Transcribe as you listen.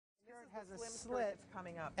has a slim slit that's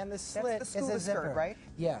coming up. and the slit That's the is a scuba zipper. skirt, right?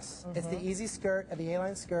 Yes, it's the easy skirt, the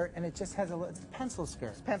A-line skirt, and it just has it's a pencil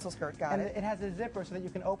skirt. Pencil skirt, got and it. it has a zipper so that you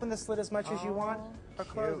can open the slit as much as you want or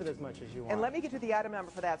close it as much as you want. And let me get you the item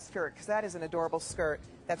number for that skirt, because that is an adorable skirt.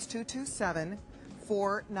 That's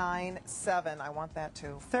 227497. I want that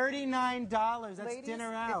too. $39. That's Ladies,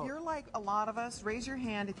 dinner out. if you're like a lot of us, raise your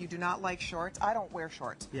hand if you do not like shorts. I don't wear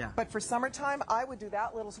shorts. Yeah. But for summertime, I would do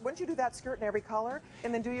that little. Wouldn't you do that skirt in every color,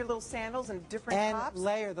 and then do your little sandals and different tops? And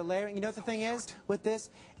layer, the layering. You know what the thing is with this?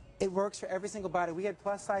 It works for every single body. We had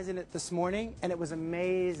plus size in it this morning, and it was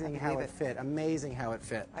amazing how it fit. Amazing how it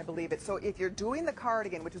fit. I believe it. So if you're doing the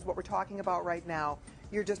cardigan, which is what we're talking about right now,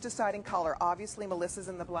 you're just deciding color. Obviously, Melissa's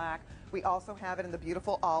in the black. We also have it in the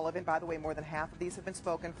beautiful olive, and by the way, more than half of these have been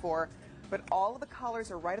spoken for. But all of the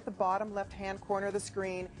colors are right at the bottom left-hand corner of the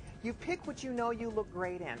screen. You pick what you know you look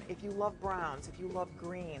great in. If you love browns, if you love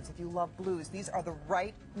greens, if you love blues, these are the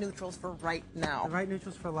right neutrals for right now. The right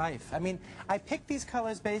neutrals for life. I mean, I picked these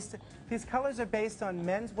colors these colors are based on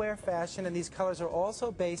menswear fashion, and these colors are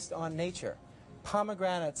also based on nature.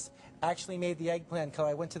 Pomegranates actually made the eggplant color.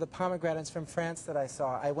 I went to the pomegranates from France that I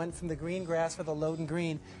saw. I went from the green grass for the Loden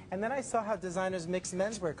green. And then I saw how designers mix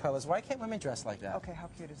menswear colors. Why can't women dress like that? Okay, how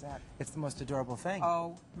cute is that? It's the most adorable thing.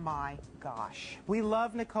 Oh my gosh. We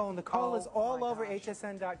love Nicole. Nicole is all over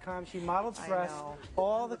hsn.com. She models for us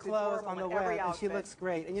all the clothes on the web, and she looks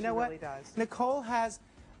great. And you know what? Really does. Nicole has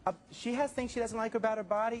she has things she doesn't like about her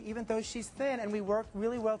body, even though she's thin, and we work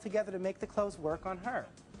really well together to make the clothes work on her.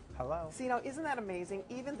 Hello. See, now, isn't that amazing?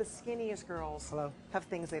 Even the skinniest girls have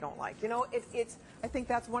things they don't like. You know, I think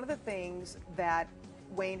that's one of the things that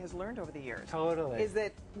Wayne has learned over the years. Totally. Is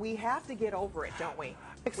that we have to get over it, don't we?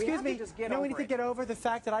 Excuse me, just you know we need to get over the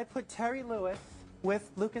fact that I put Terry Lewis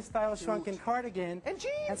with LUKASTYLE Shrunken Cardigan and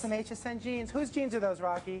jeans. And some HSN jeans. Whose jeans are those,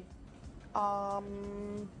 Rocky?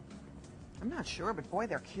 I'm not sure, but boy,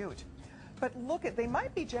 they're cute. But look they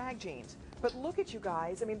might be Jag jeans. But look at you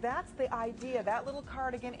guys. I mean, that's the idea, that little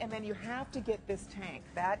cardigan, and then you have to get this tank.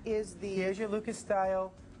 That is the... Here's your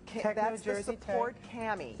LUKASTYLE Techno that's jersey the support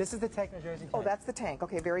tank. cami. This is the Techno jersey tank. Oh, that's the tank.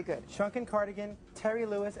 Okay, very good. Shrunken Cardigan, Terry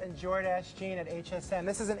Lewis, and Jordache jean at HSN.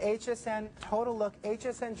 This is an HSN total look,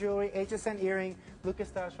 HSN jewelry, HSN earring,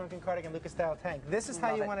 LUKASTYLE Shrunken Cardigan, LUKASTYLE tank. This is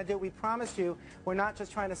how you want to do it. We promised you, we're not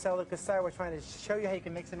just trying to sell LUKASTYLE, we're trying to show you how you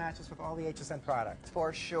can mix and match this with all the HSN products.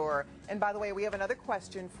 For sure. And by the way, we have another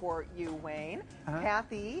question for you, Wayne.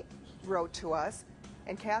 Kathy wrote to us,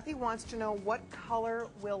 and Kathy wants to know what color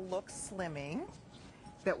will look slimming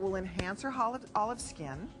that will enhance her olive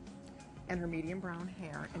skin and her medium brown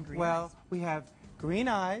hair and green eyes. We have green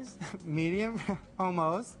eyes, medium,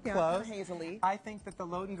 almost, close. Hazily. I think that the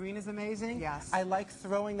Loden green is amazing. Yes. I like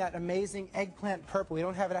throwing that amazing eggplant purple. We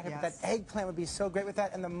don't have it out here, but that eggplant would be so great with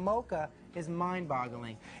that. And the mocha is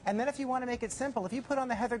mind-boggling. And then if you want to make it simple, if you put on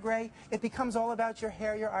the heather gray, it becomes all about your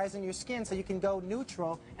hair, your eyes, and your skin, so you can go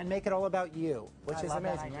neutral and make it all about you, which is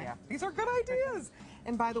amazing, right? These are good ideas.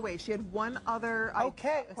 And by the way, she had one other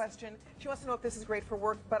question. She wants to know if this is great for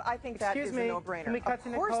work, but I think that is a no-brainer. Can we cut to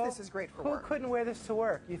Nicole? Of course this is great for work. Who couldn't wear this to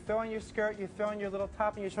work? You throw on your skirt, you throw on your little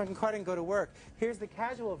top and your shrunken cardigan and go to work. Here's the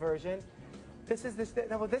casual version. This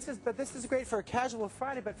is great for a casual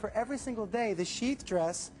Friday, but for every single day, the sheath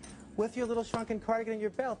dress with your little shrunken cardigan and your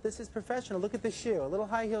belt, this is professional. Look at the shoe, a little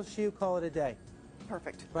high heel shoe, call it a day.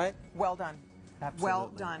 Perfect. Right? Well done. Absolutely.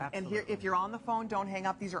 Well done. Absolutely. And here, if you're on the phone, don't hang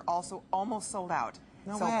up. These are also almost sold out.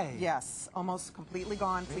 No way. Yes, almost completely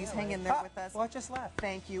gone. Please hang in there with us. Well, it just left.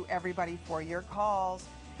 Thank you, everybody, for your calls.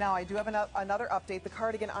 Now, I do have another update. The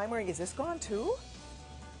cardigan I'm wearing, is this gone too?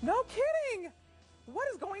 No kidding. What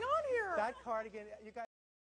is going on here? That cardigan, you guys.